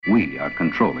We are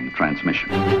controlling transmission.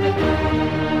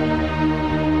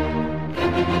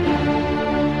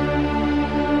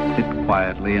 Sit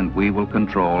quietly and we will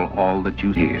control all that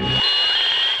you hear.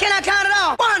 Can I count it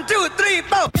off? 1, 2, 3,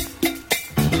 4.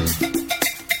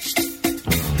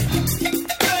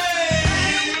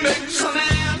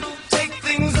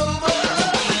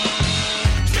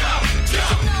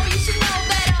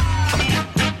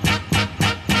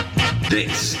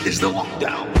 This is the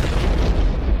lockdown.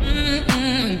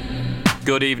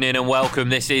 Good evening and welcome.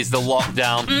 This is the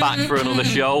lockdown. Back for another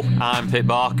show. I'm Pit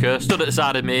Barker. Stood at the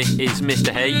side of me is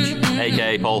Mr. H,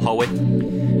 aka Paul Howie.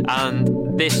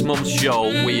 And this month's show,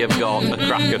 we have got a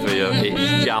cracker for you.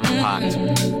 It's jam-packed.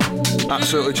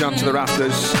 Absolutely jammed to the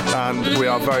rafters, and we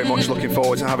are very much looking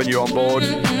forward to having you on board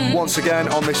once again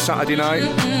on this Saturday night.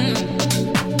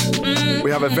 We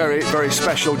have a very, very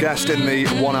special guest in the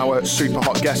 1 hour super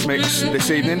hot guest mix this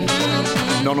evening.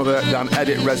 None other than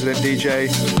Edit resident DJ,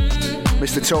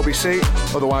 Mr. Tobie C,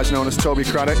 otherwise known as Tobie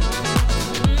Craddock.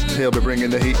 He'll be bringing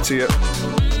the heat to you.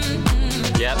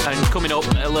 Yeah, and coming up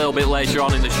a little bit later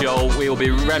on in the show, we will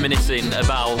be reminiscing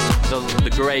about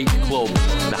the great club,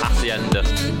 the Hacienda.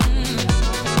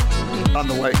 And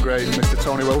the late great Mr.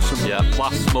 Tony Wilson. Yeah,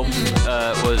 last month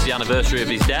was the anniversary of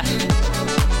his death.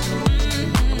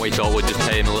 We thought we'd just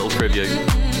pay him a little tribute.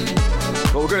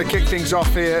 But we're going to kick things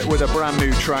off here with a brand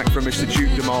new track from Mr.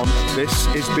 Duke Dumont. This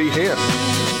is Be Here.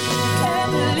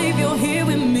 Can't believe you're here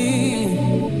with me.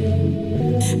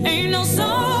 Ain't no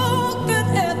song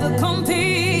could ever compete.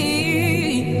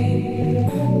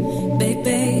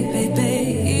 Baby,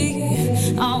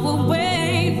 baby, I will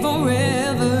wait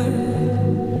forever.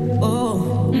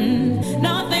 Oh,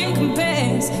 nothing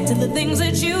compares to the things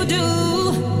that you do.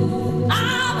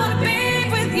 I wanna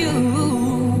be you.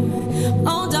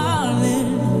 Oh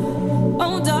darling,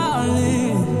 oh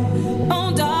darling,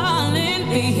 oh darling,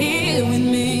 be here with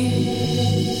me.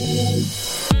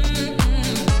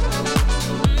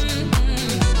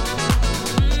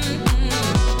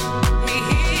 Be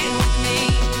here with me.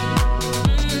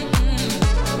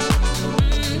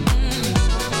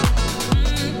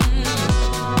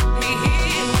 Be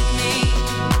here with me.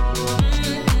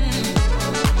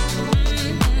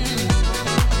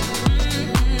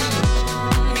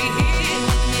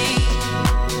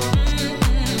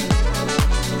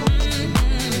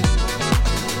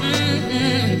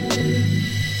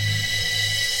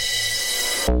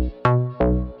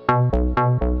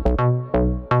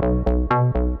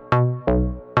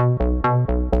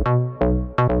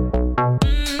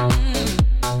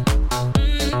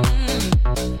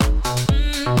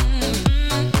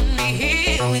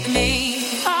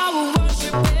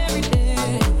 Forever.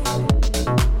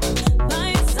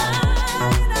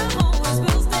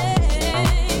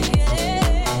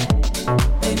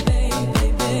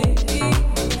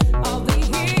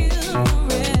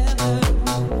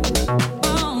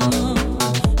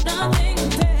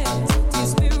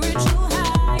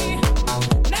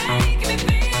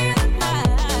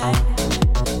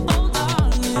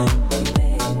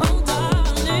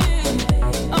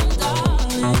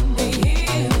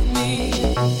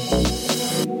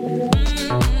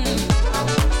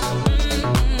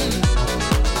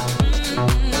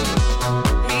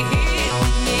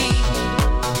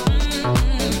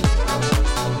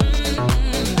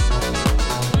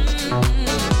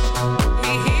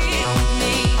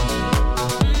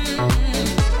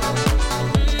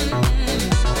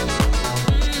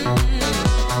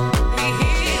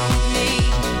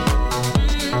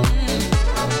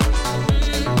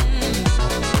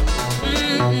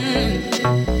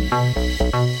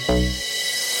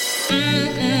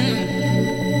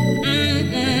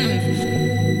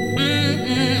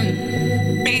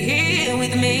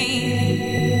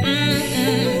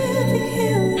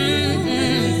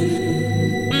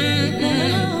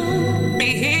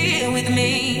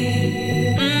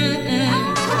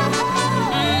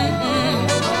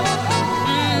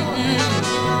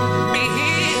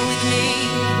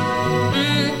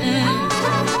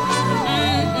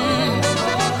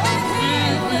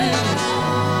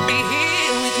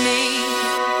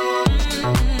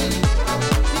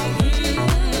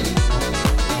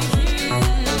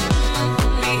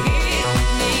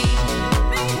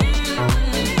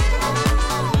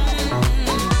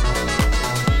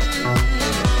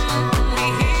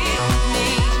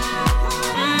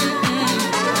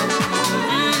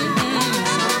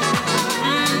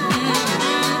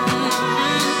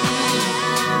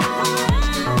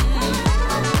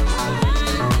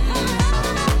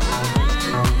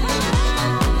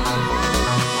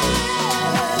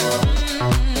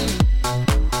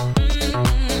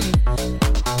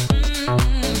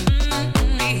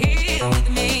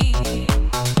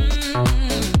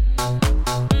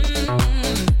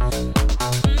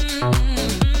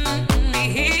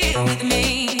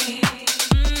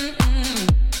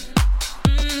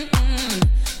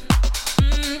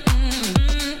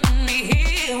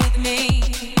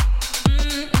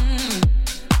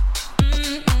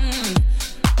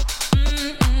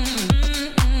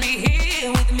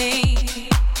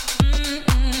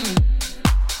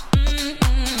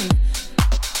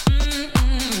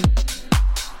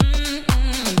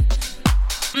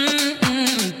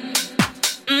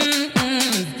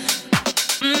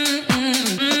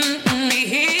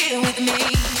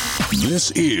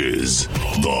 This is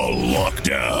The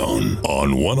Lockdown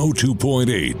on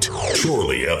 102.8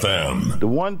 Shorely FM. The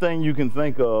one thing you can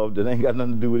think of that ain't got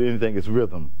nothing to do with anything is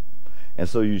rhythm. And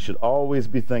so you should always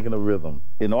be thinking of rhythm.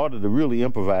 In order to really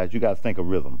improvise, you got to think of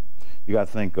rhythm. You got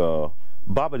to think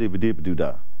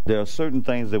ba-ba-dee-ba-dee-ba-doo-da. There are certain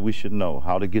things that we should know,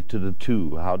 how to get to the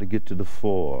 2, how to get to the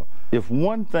 4. If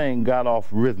one thing got off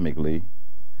rhythmically,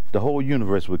 the whole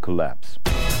universe would collapse.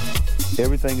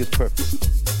 Everything is perfect.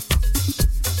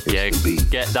 Yeah,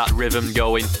 get that rhythm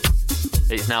going.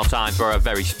 It's now time for a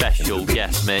very special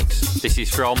guest mix. This is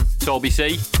from Tobie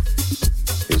C.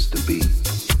 It's the beat.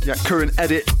 Yeah, current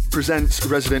Edit presents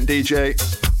resident DJ.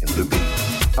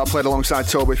 I played alongside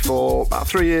Tobie for about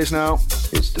 3 years now.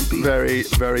 It's the beat. Very,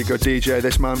 very good DJ,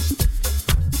 this man.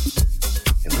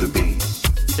 It's the beat.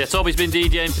 Yeah, Tobie's been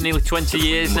DJing for nearly 20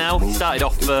 years now. He started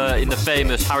off in the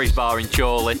famous Harry's Bar in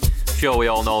Chorley. I'm sure we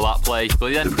all know that place. But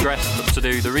he then progressed to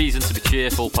do the Reason to be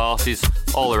Cheerful parties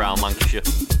all around Lancashire.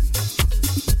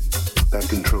 That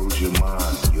controls your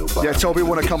mind, your body. Yeah, Tobie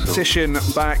won a competition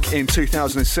back in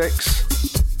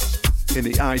 2006 in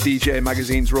the iDJ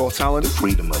magazine's Raw Talent.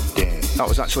 Freedom of dance. That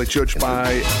was actually judged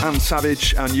by Anne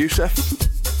Savage and Youssef.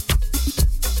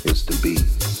 It's the beat.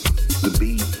 The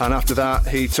beat. And after that,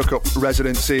 he took up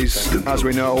residencies, as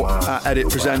we know, at Edit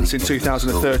Presents in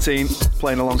 2013,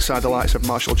 playing alongside the likes of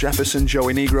Marshall Jefferson,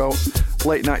 Joey Negro,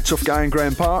 Late Night Tough Guy and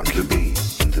Graham Park. The beat.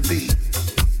 The beat.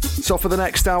 So for the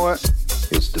next hour,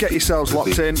 get yourselves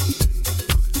locked in.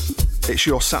 It's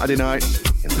your Saturday night,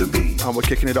 and we're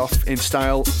kicking it off in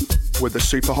style with the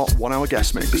super hot 1 hour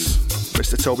guest mix.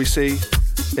 Mr. Tobie C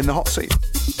in the hot seat.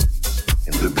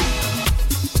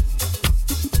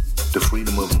 The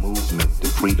freedom of movement, the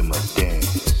freedom of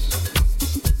dance.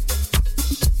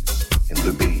 And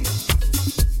the beat.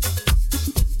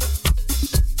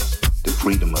 The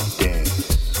freedom of dance.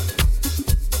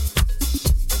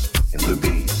 And the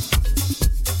beat.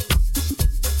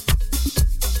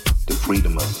 The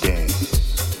freedom of dance.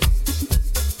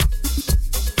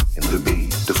 And the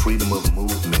beat. The freedom of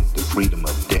movement, the freedom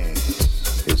of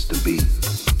dance. It's the beat.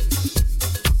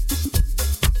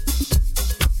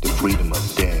 The freedom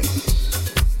of dance.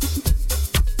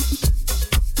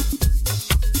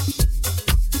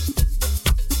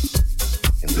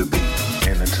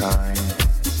 Time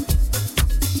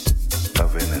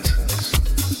of innocence,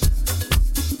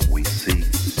 we seek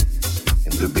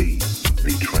in the beat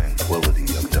the tranquility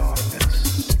of darkness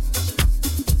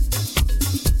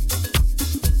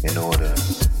in order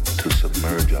to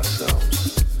submerge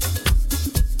ourselves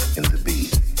in the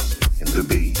beat, in the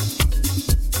beat,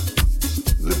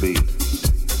 the beat,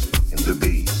 in the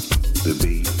beat, the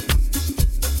beat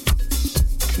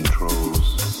controls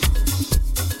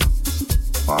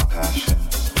our passion.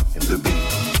 The beat.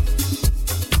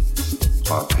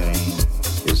 Our pain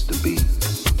is the beat.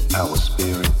 Our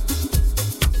spirit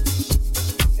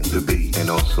in the beat. And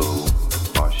also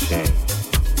our shame.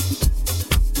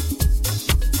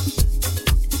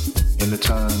 In the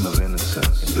time of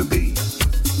innocence, in the beat.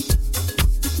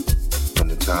 In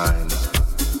the time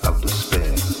of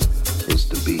despair is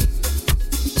the beat.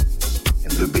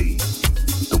 In the beat.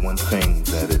 The one thing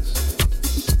that is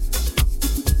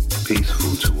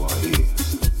peaceful to our ear.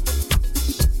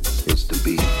 It's the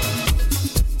beat.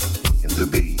 And the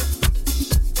beat.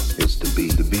 It's the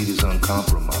beat. The beat is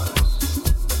uncompromised.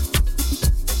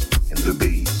 And the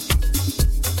beat.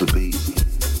 The beat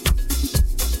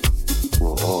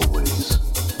will always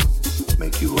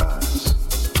make you rise.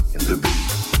 And the beat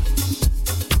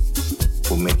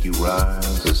will make you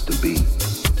rise. It's the beat.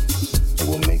 It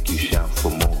will make you shout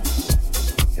for more.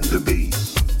 And the beat.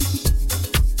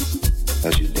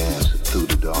 As you dance through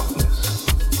the darkness.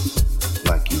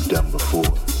 Like you've done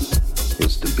before.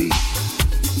 It's the beat.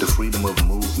 The freedom of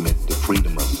movement, the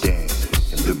freedom of dance,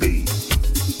 and the beat.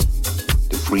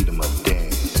 The freedom of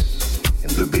dance,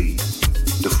 and the beat.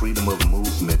 The freedom of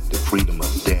movement, the freedom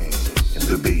of dance, and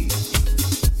the beat.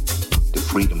 The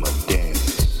freedom of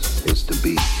dance is the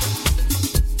beat.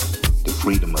 The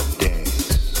freedom of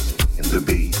dance, and the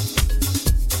beat.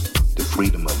 The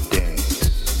freedom of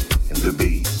dance, and the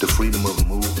beat. The freedom of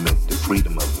movement.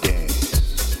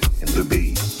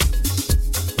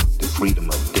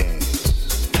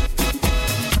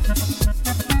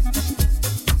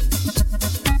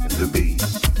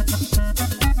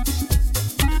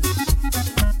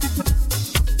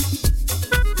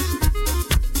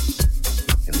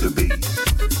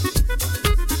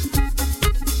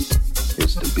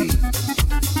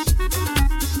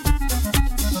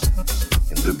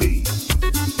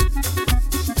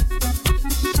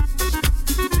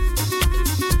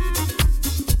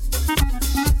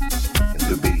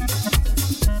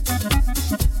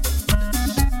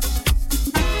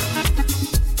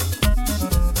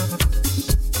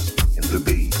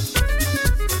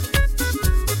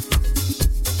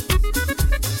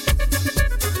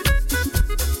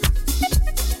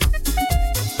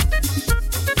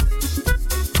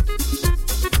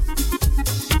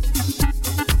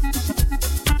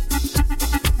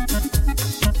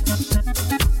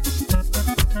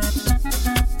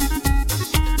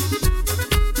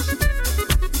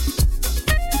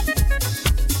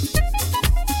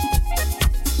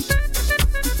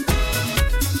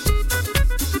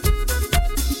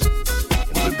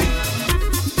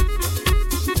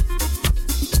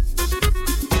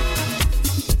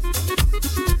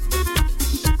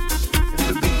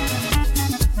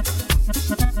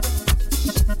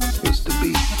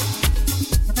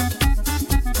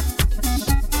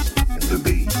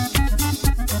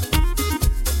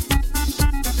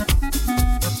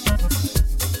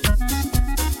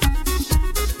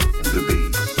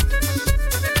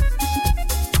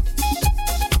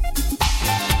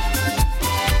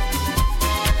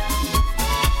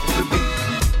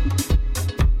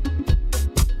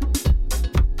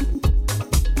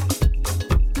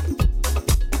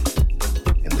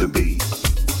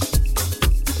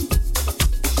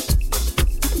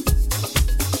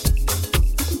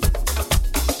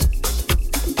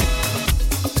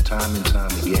 time and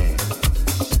time again.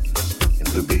 And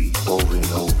the beat, over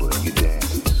and over, you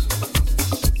dance.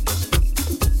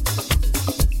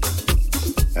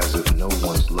 As if no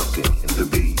one's looking in the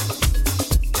beat.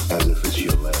 As if it's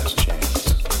your last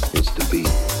chance. It's the beat.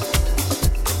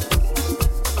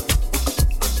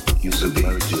 You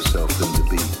submerge yourself in the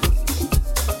beat.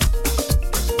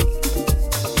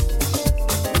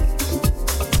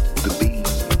 The beat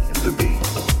and the beat.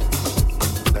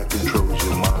 That controls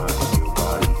your mind, your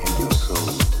body, and your soul.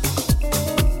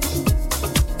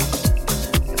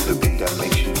 And the beat.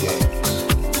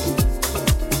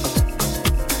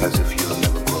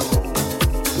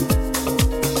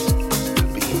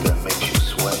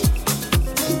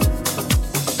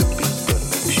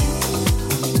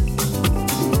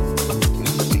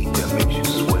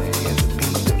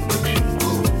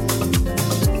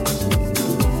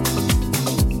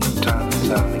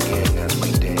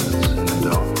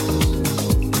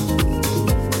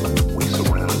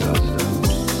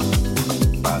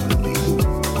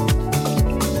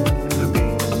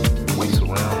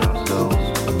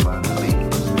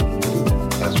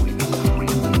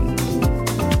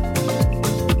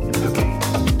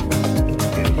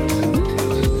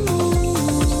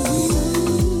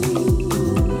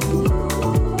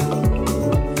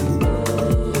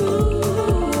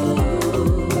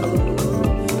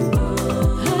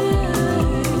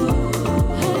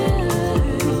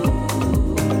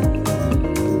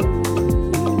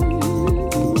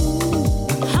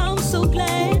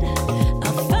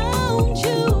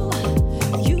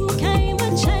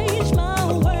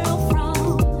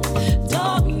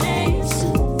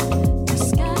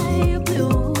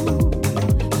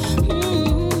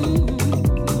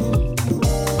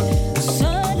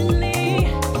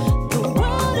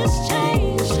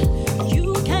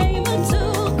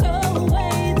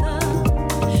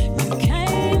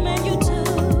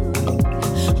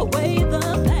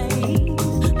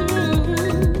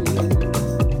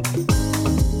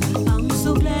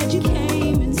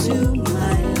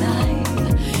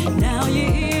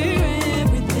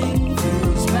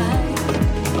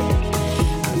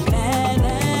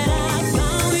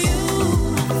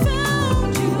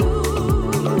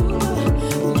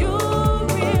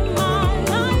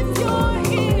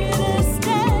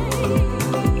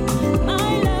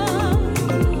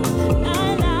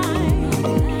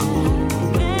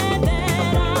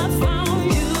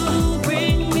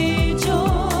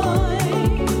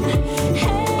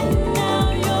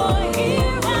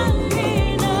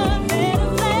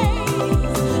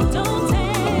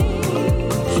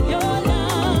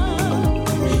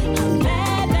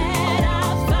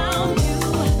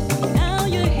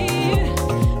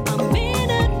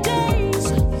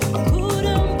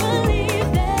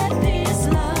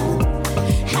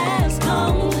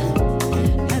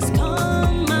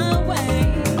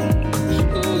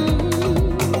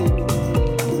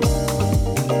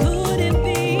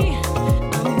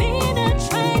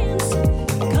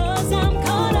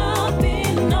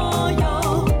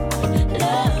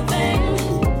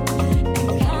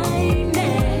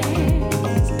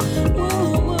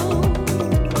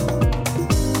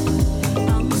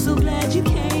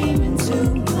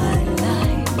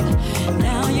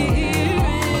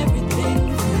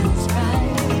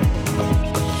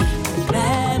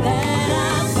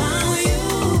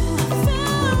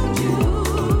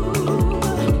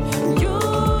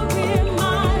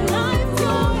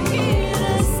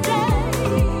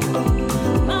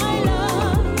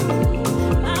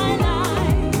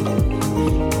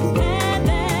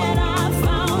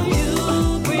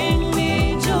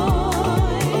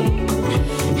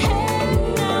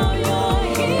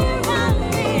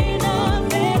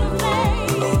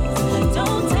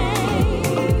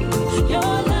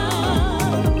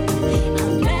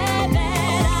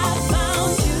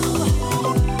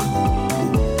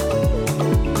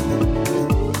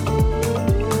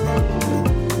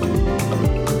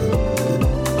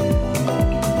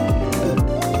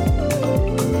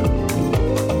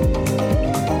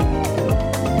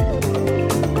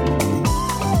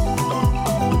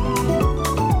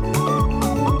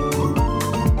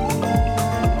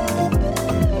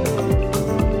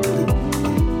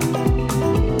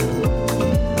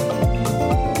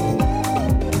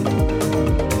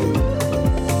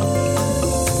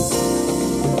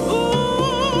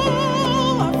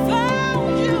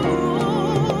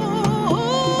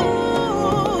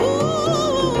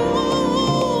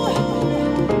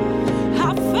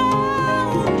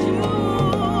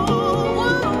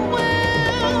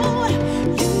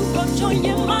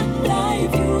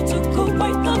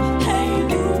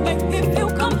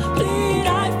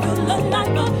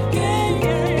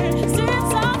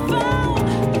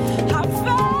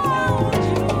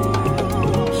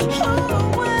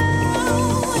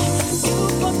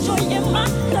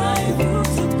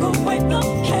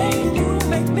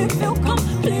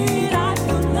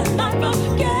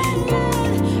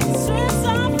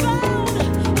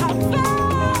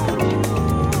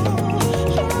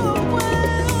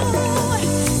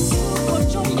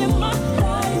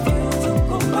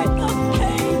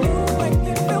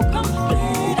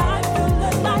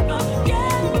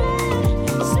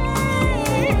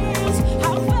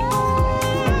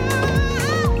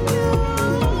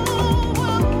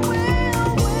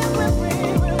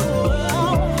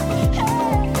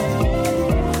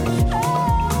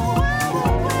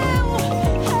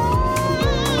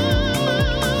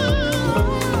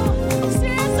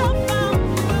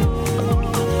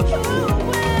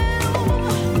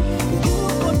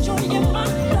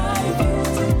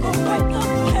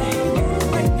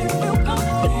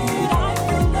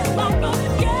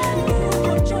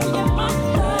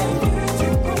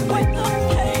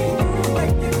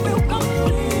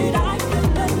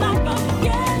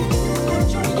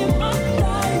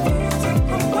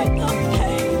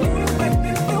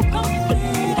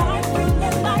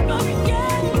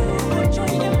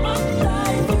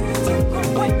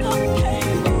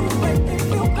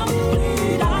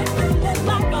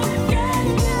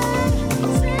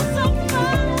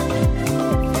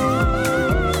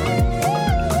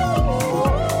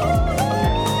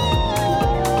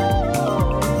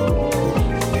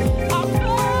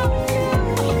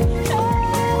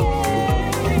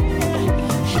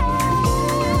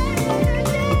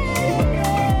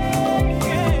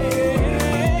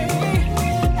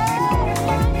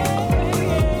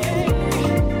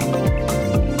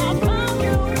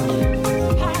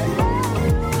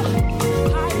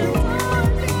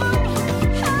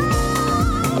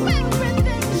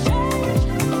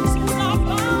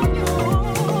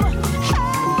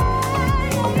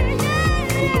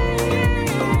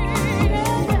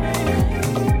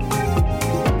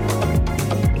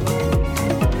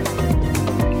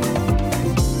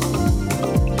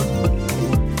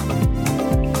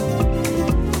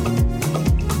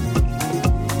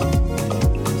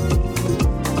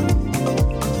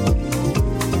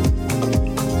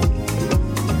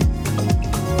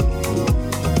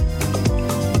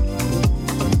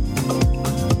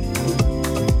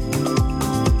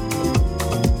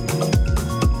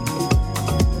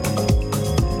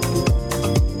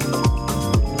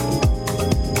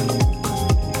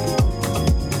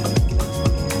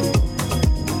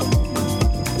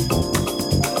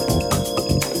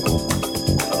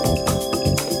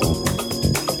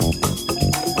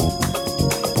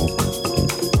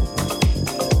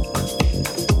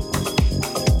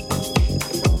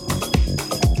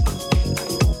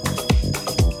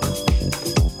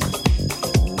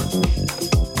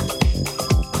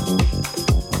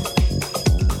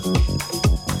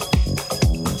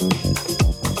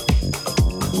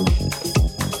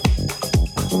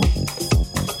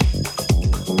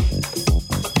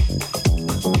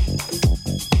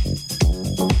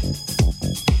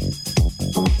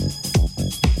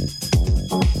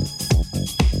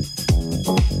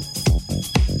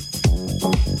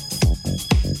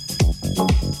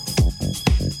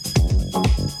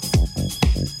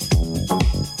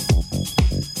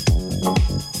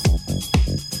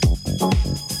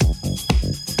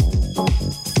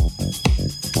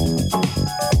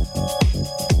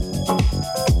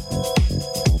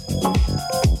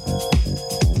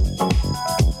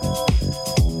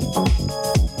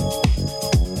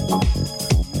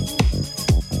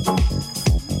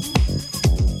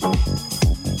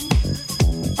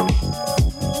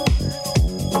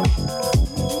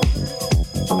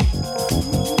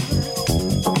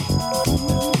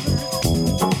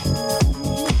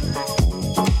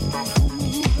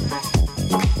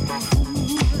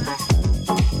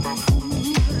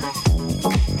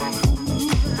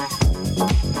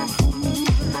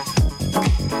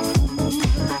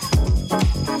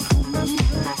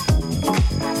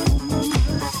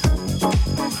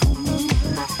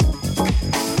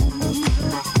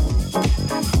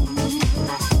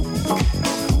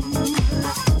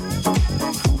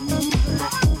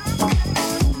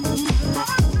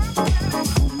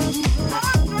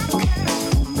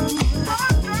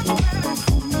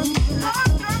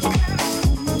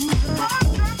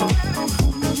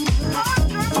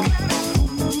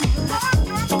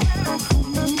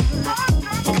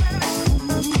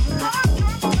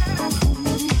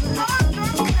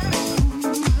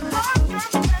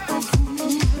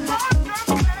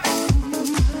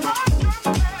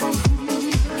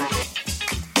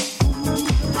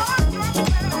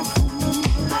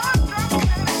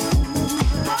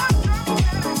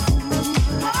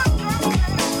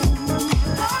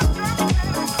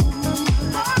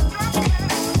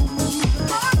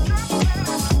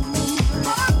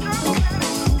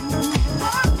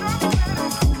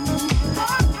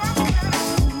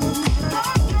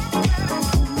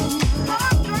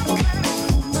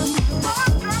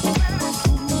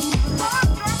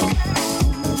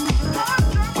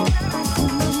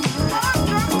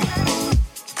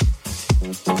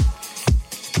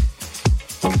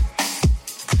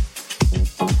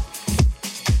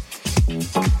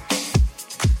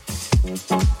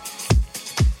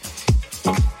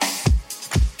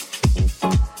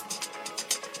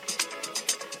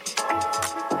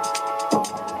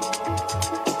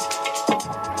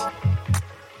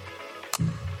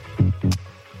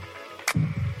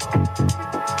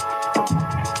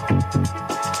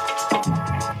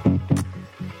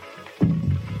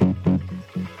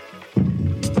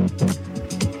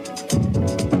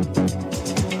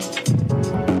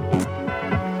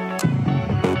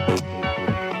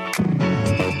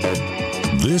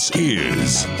 This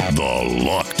is The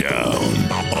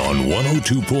Lockdown on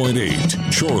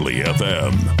 102.8 Shorely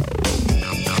FM.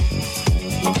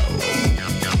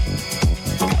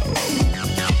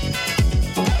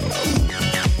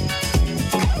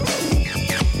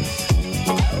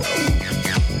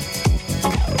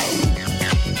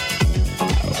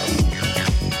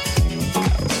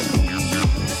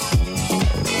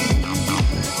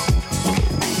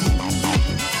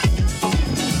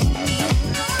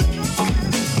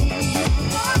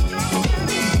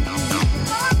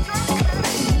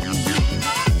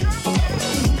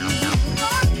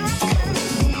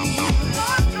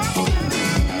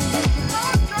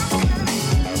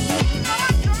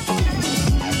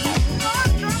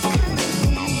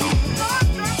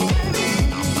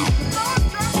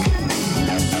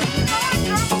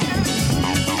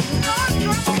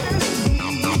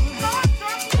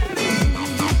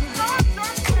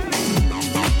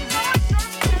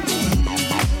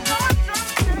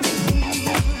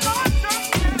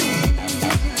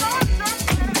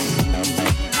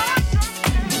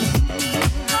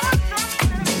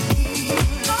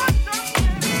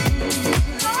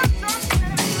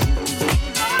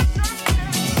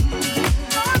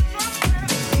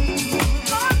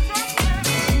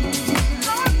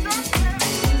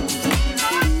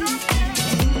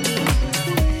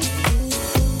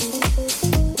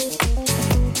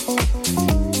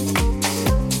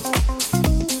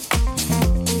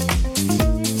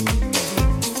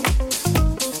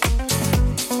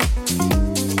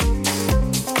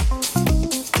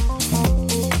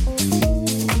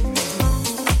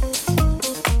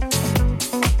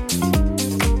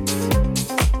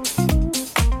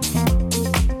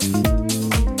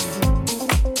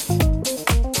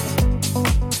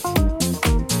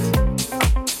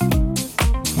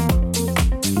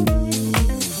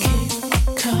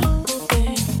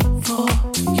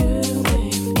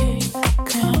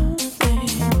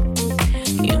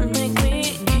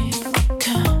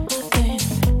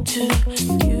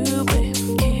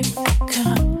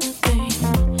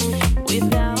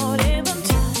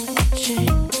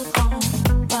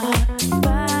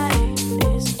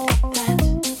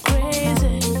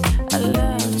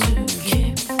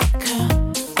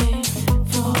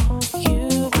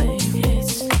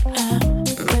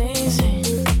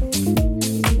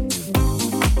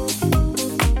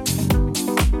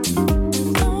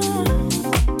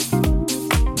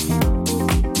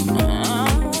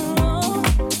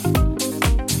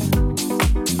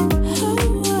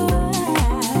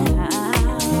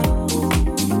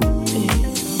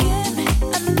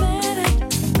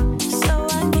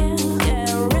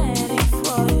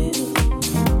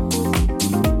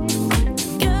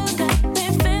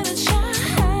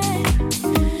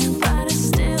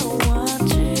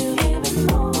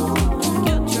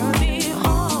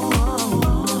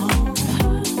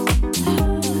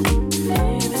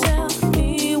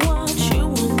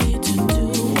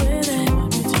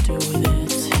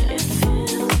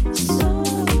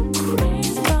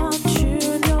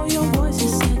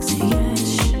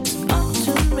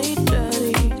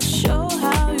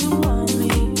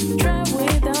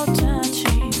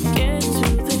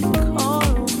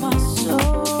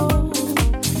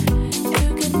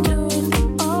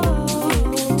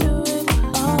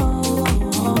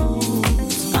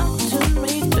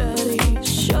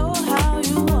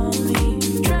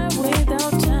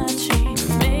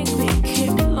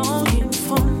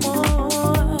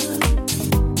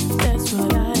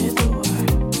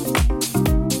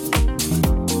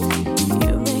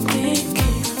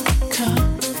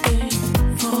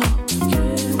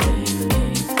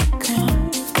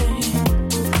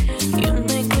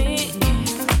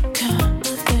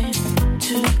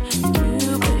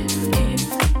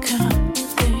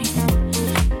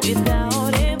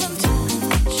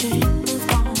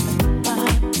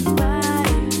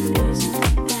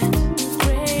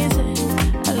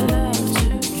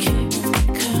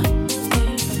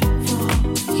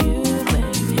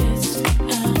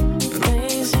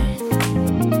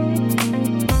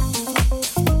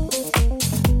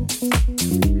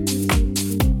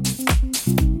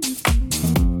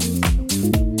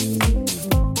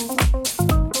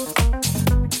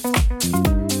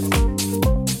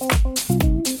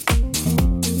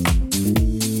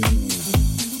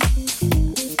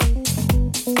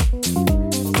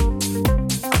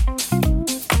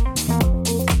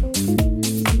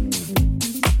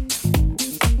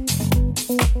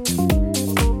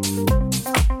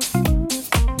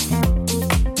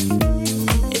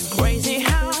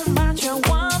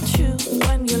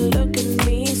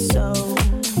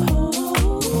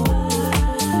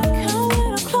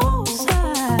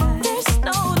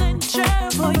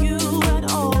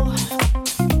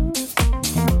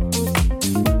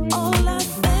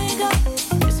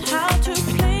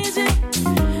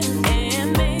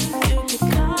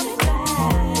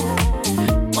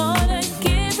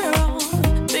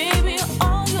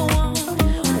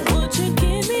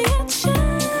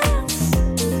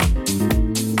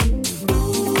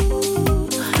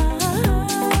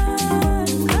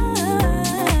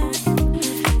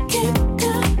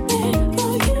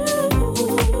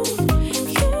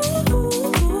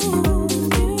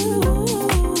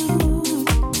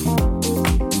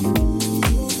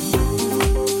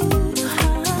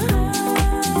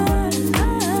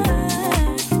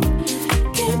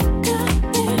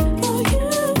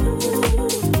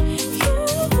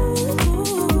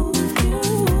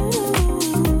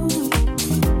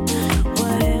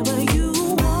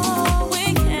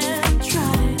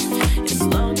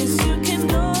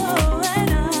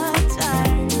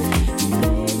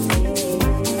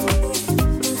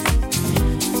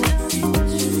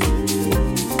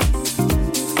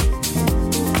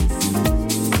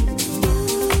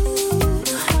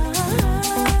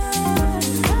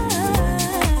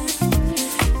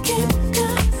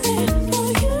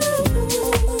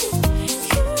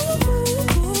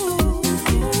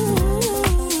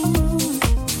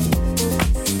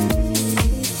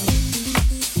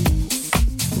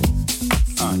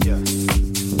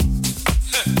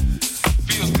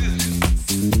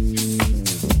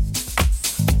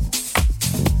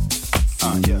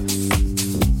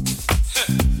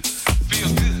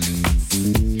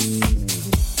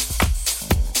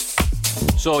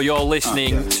 So you're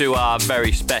listening to our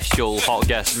very special hot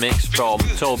guest mix from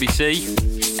Tobie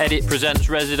C, Edit Presents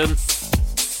Resident.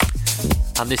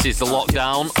 And this is The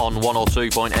Lockdown on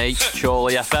 102.8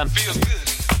 Chorley FM.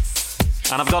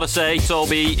 And I've got to say,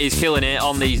 Tobie is killing it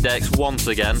on these decks once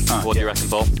again. What do you reckon,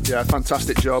 Paul? Yeah,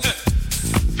 fantastic job.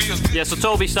 Yeah, so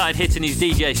Tobie started hitting his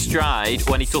DJ stride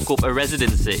when he took up a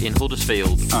residency in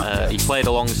Huddersfield. He played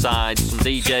alongside some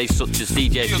DJs such as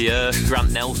DJ Pierre,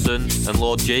 Grant Nelson and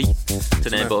Lord G, to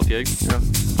name but a few. Yeah,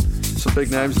 some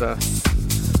big names there.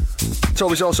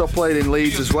 Tobie's also played in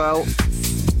Leeds as well,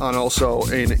 and also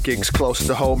in gigs closer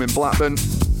to home in Blackburn,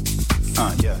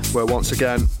 where once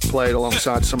again played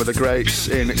alongside some of the greats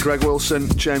in Greg Wilson,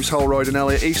 James Holroyd and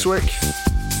Elliot Eastwick.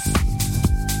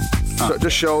 So it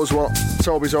just shows what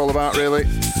Tobie's all about, really.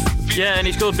 Yeah, and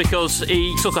it's good because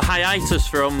he took a hiatus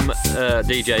from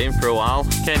DJing for a while,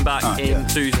 came back in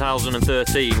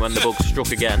 2013 when the bug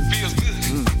struck again,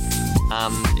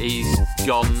 and he's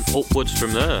gone upwards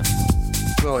from there.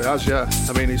 Well, he has, yeah.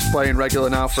 I mean, he's playing regular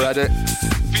now for Edit,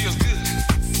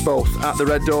 both at the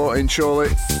Red Door in Chorley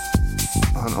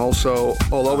and also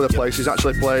all over the place. He's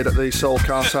actually played at the Soul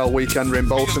Cartel Weekender in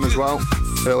Bolton as well,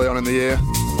 early on in the year.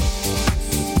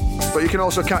 But you can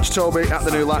also catch Tobie at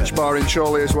the new Latch Bar in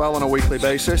Chorley as well on a weekly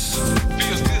basis,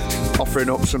 offering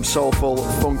up some soulful,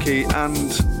 funky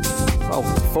and, well,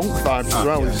 funk vibes as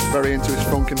well. He's very into his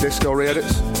funk and disco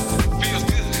re-edits.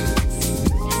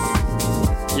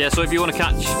 Yeah, so if you want to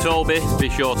catch Tobie, be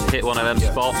sure to hit one of them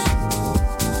spots.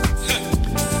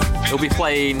 He'll be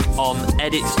playing on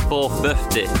Edit's 4th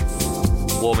birthday,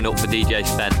 warming up for DJ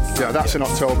Spen. Yeah, that's in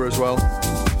October as well.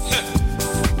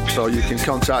 So you can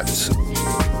contact us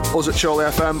at Chorley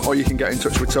FM, or you can get in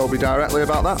touch with Tobie directly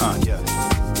about that.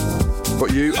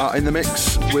 But you are in the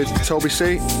mix with Tobie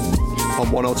C on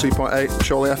 102.8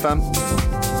 Chorley FM.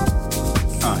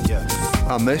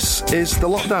 And this is The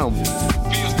Lockdown.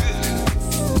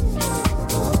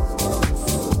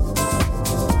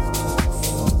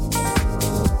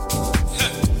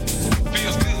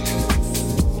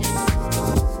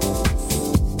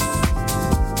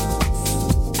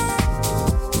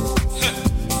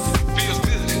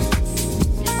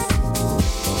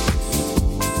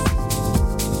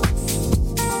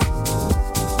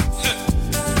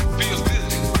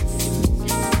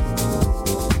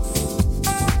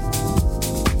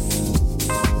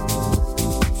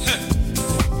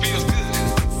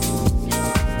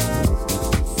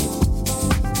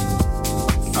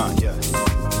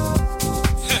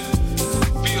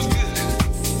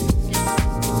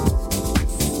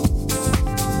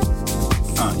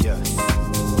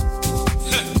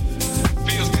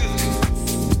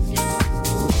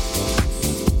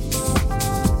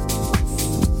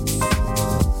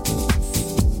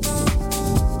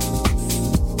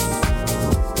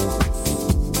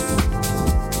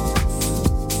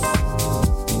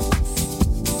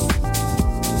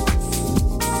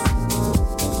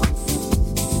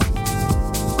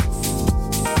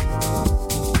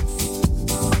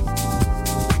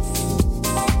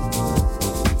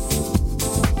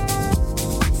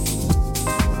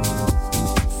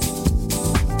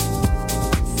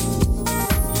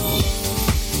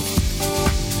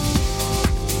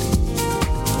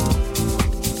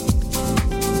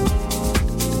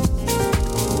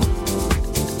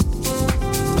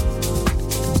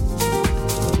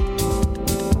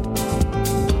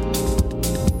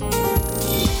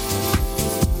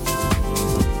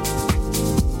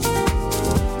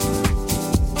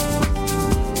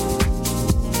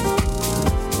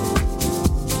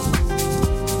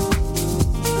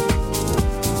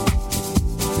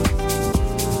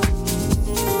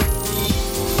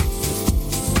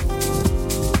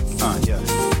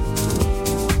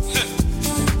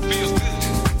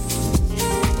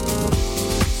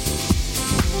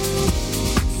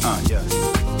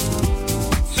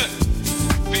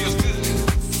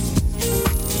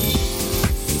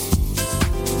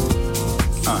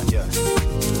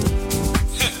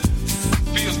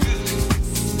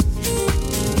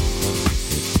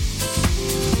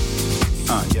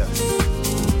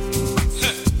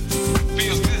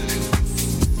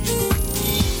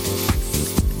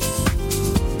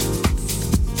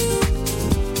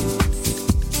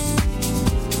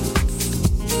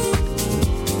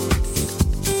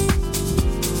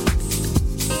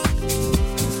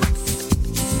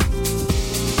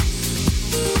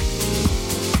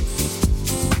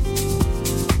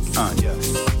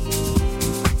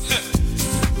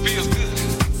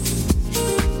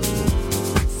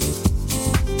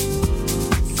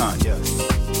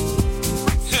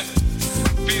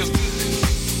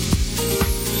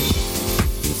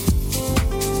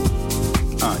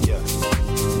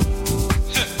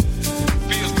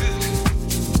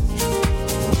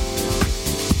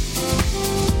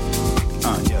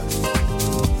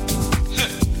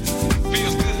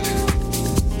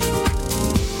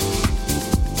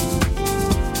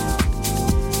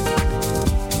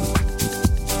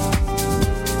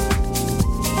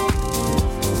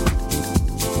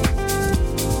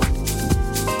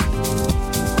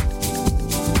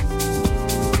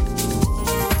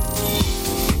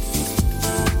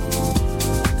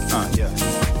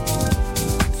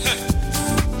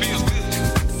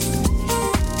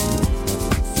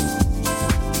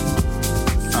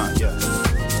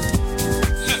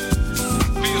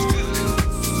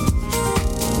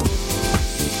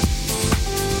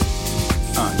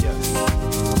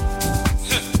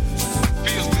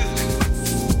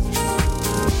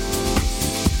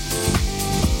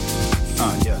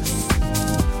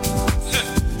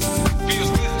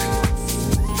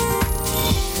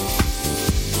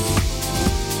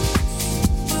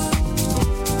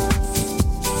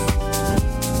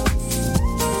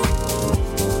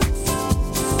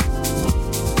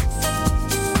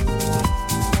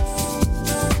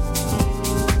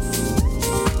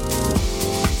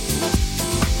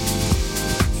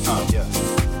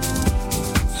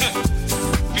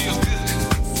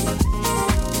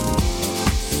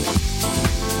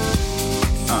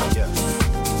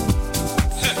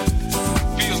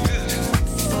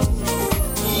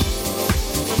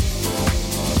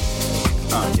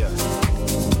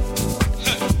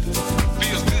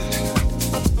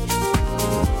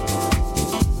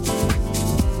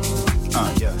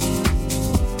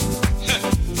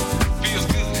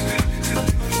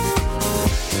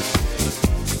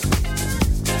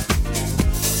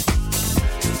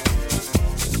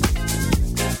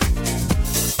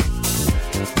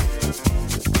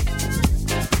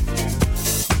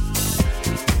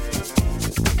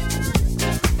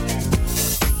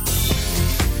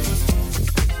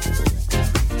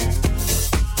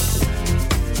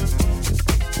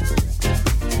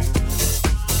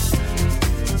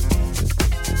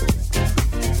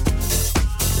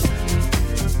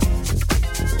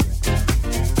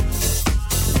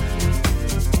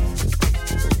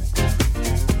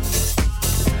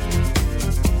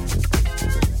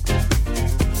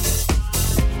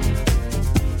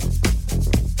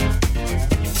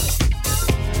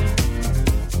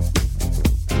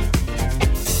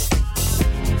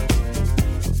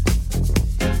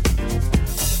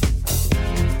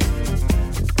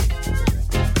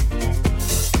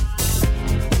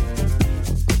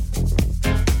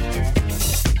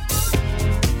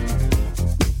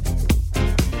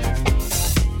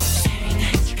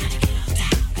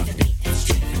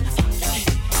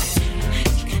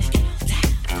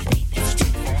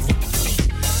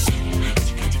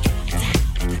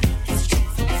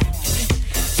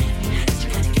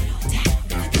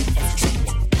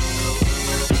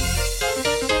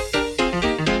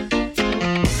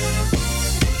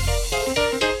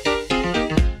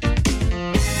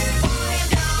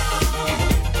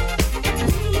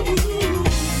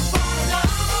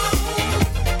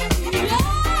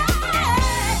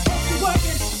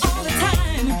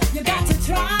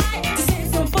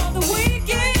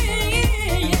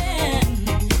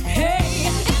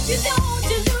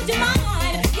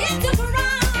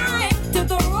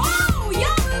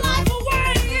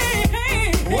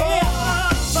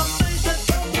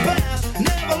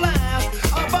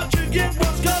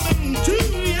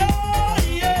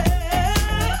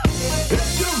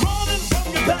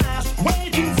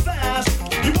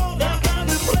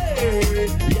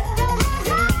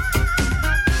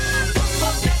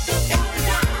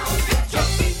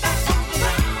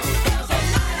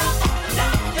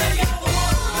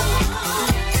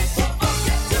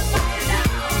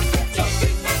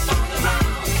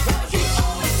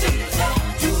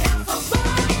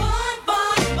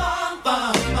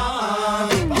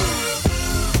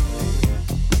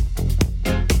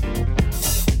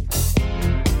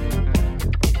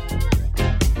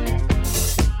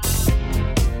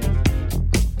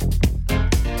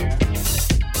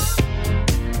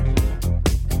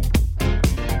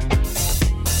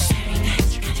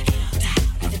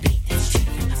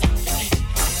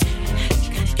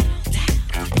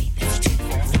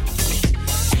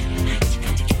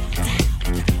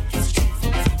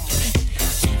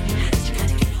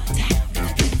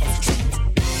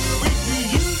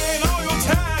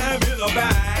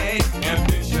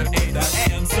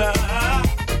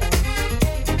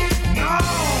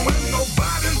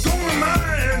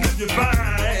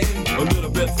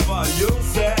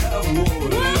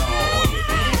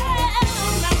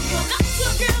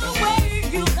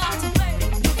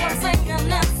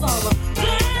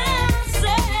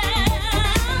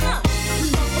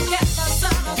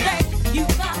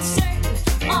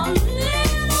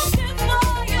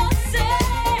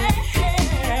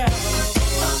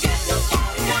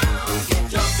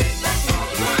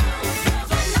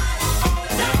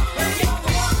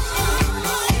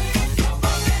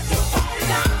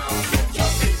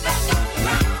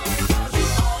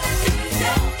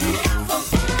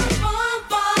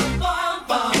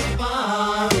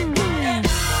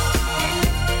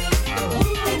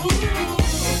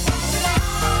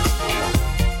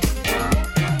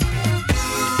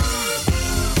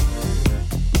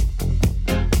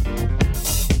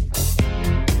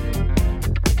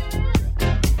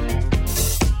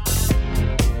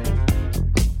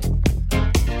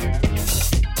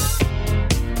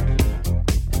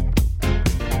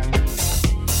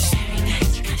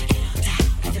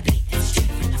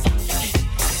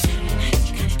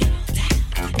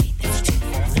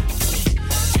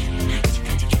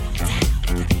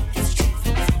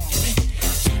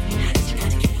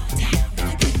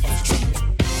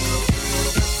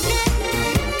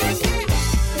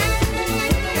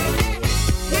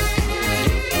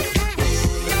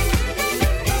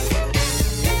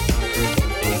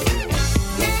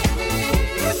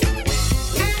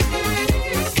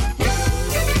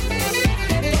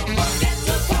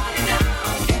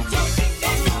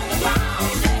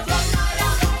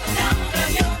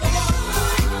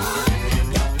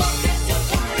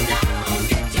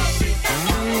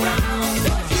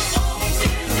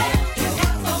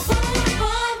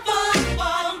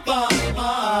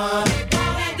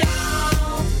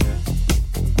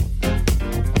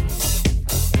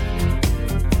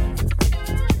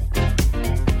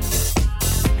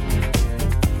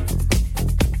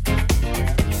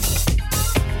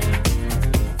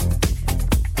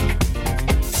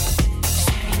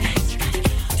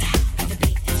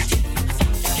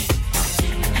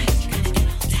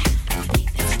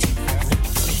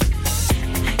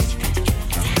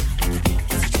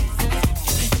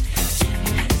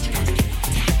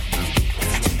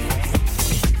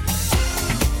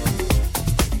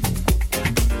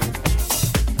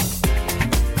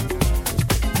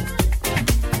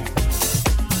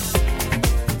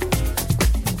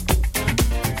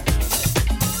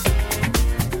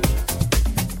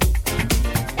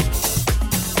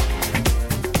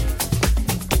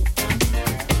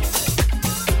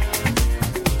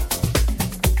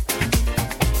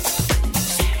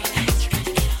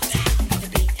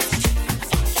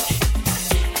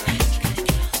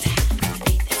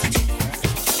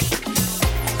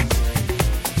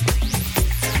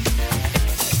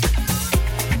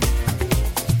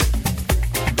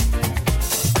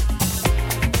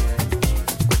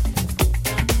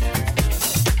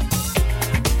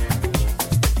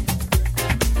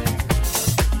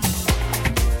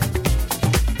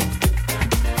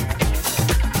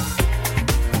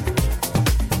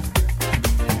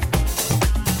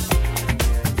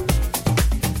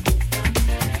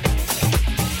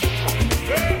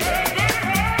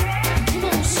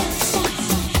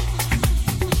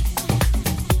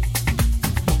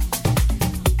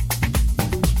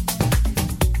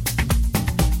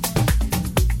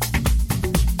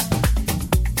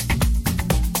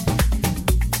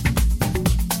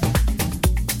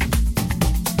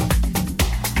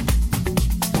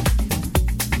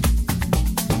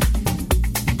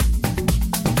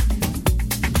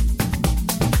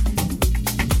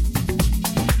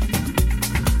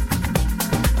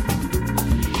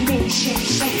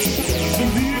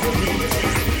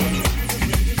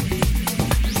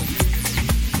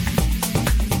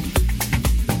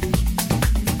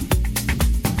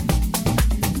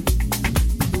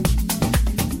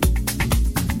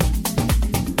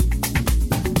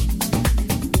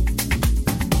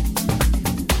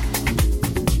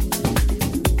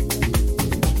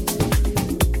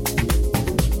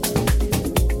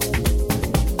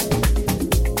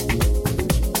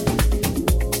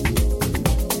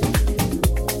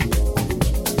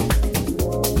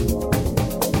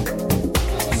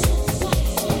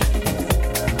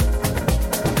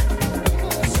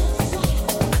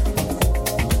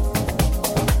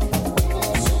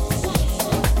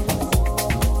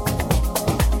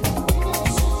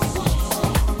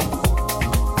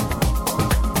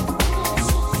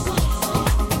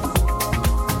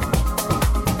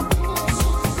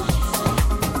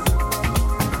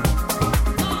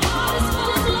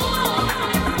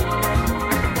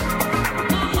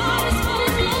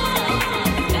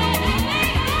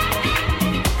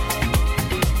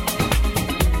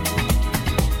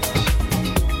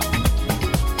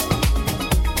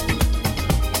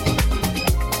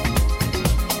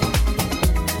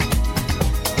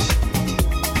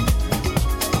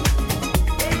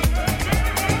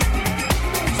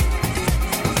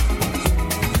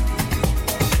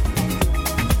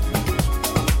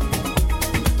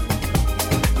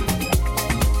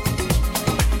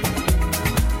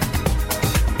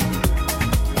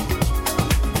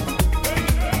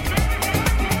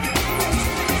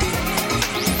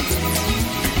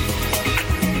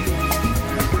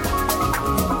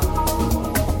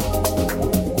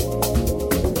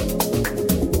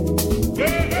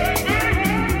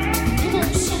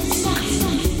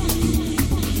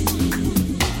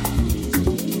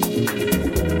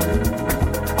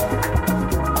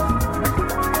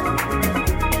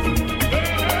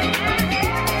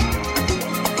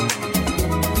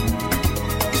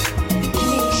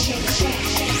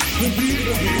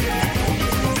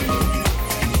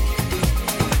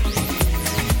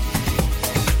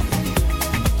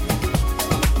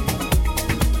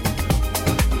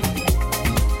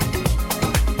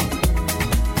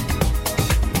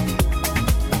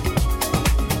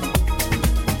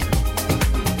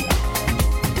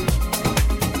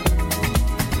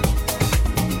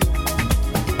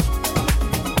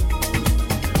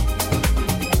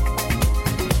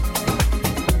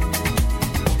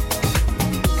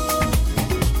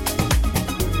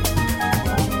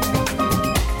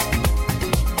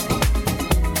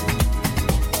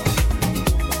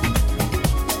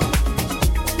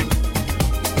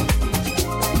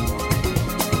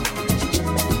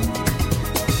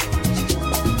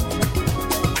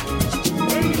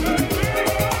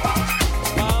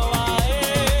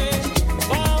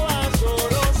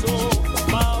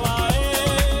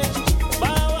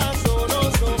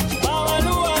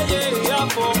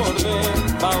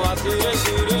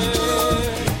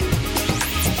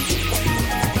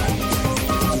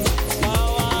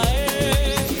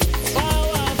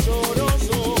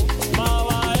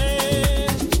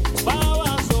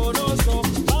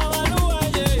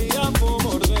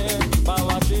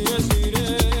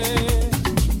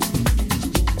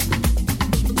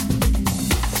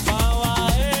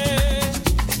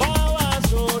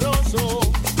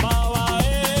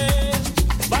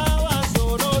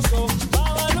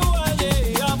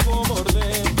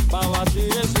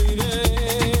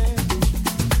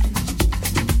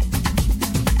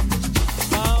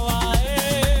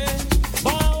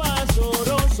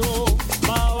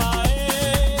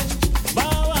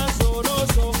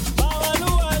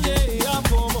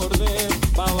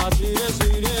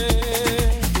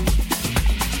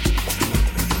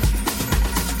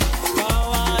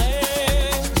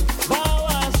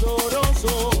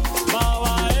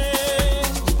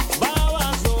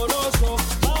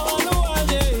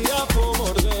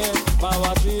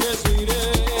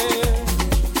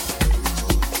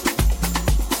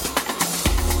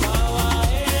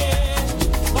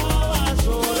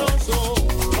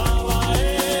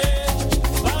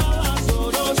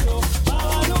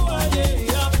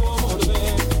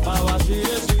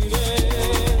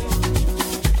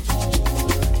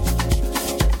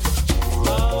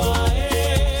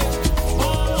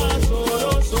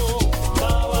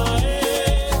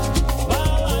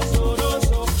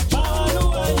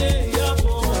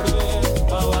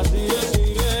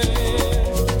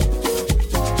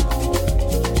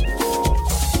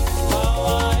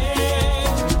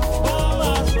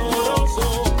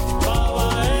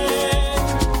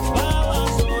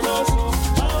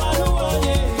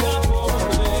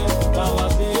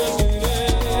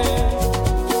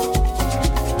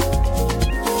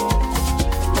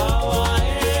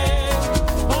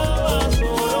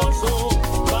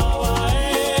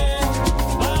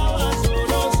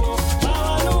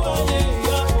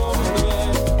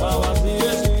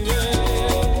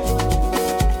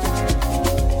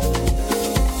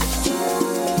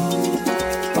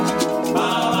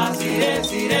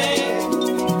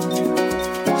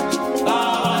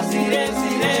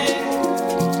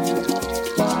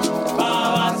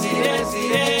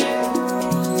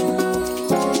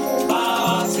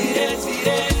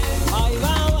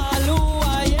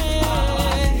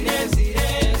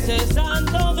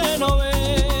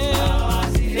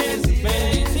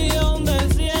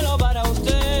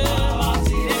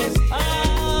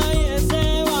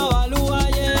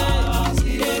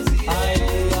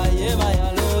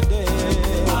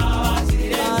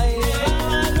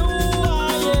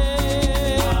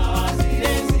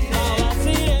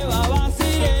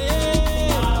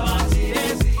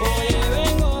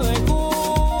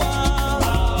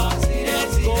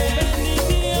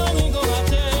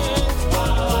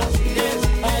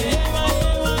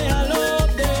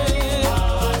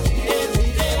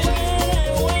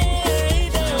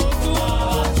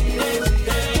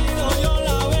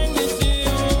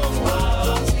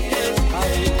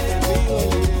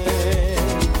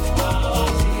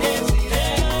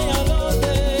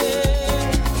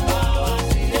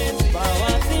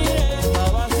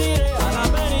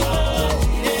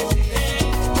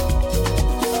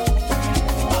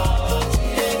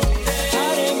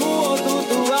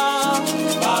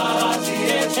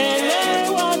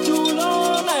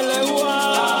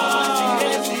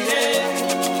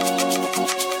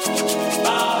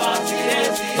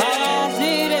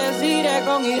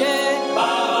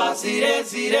 sire,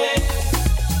 sire.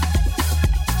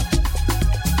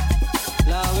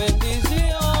 La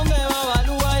bendición me va a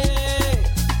valuar.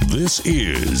 This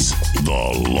is The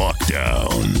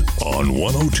Lockdown on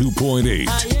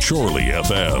 102.8 Chorley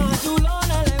FM.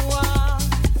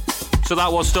 So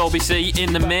that was Tobie C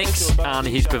in the mix, and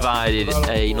he's provided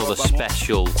another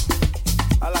special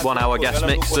 1 hour guest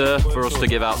mixer for us to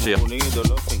give out to you.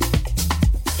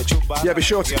 Yeah, be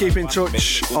sure to keep in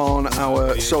touch on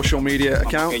our social media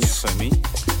accounts.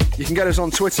 You can get us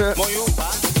on Twitter at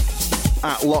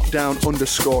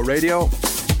lockdown_radio.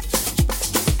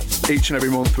 Each and every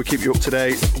month we keep you up to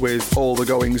date with all the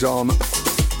goings on the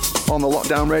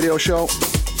Lockdown Radio Show.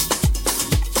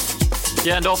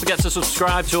 Yeah, and don't forget to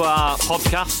subscribe to our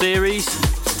podcast series.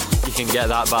 You can get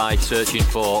that by searching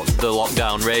for The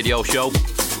Lockdown Radio Show.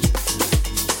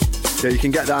 Yeah, you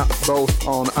can get that both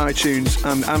on iTunes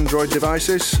and Android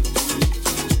devices.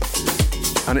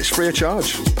 And it's free of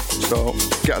charge. So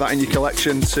get that in your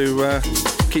collection to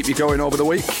keep you going over the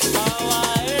week.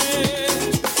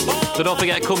 So don't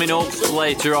forget, coming up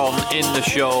later on in the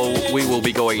show, we will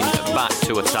be going back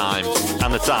to a time.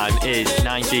 And the time is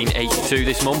 1982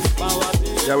 this month.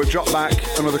 Yeah, we've dropped back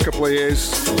another couple of years.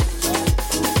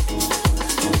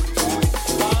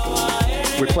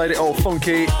 We played it all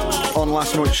funky on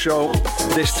last night's show.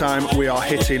 This time we are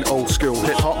hitting old school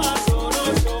hip hop.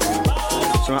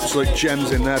 Some absolute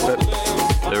gems in there, but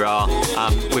there are.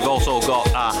 And we've also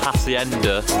got our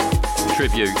Hacienda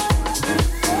tribute,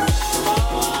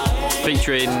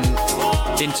 featuring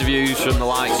interviews from the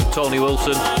likes of Tony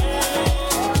Wilson.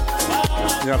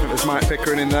 Yeah, I think there's Mike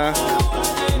Pickering in there.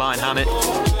 Mine Hannett.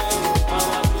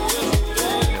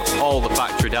 All the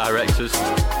factory directors.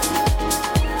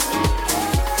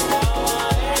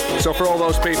 So for all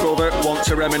those people that want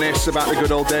to reminisce about the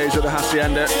good old days of the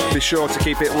Hacienda, be sure to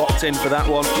keep it locked in for that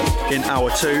one in hour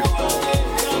 2.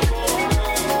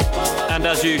 And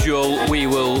as usual, we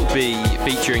will be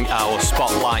featuring our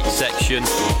Spotlight section.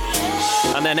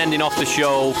 And then ending off the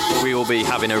show, we will be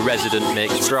having a resident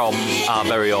mix from our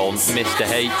very own Mr.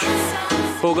 H.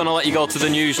 We're going to let you go to the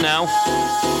news now.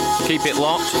 Keep it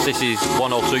locked. This is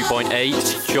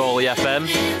 102.8 Chorley FM,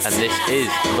 and this is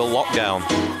The Lockdown.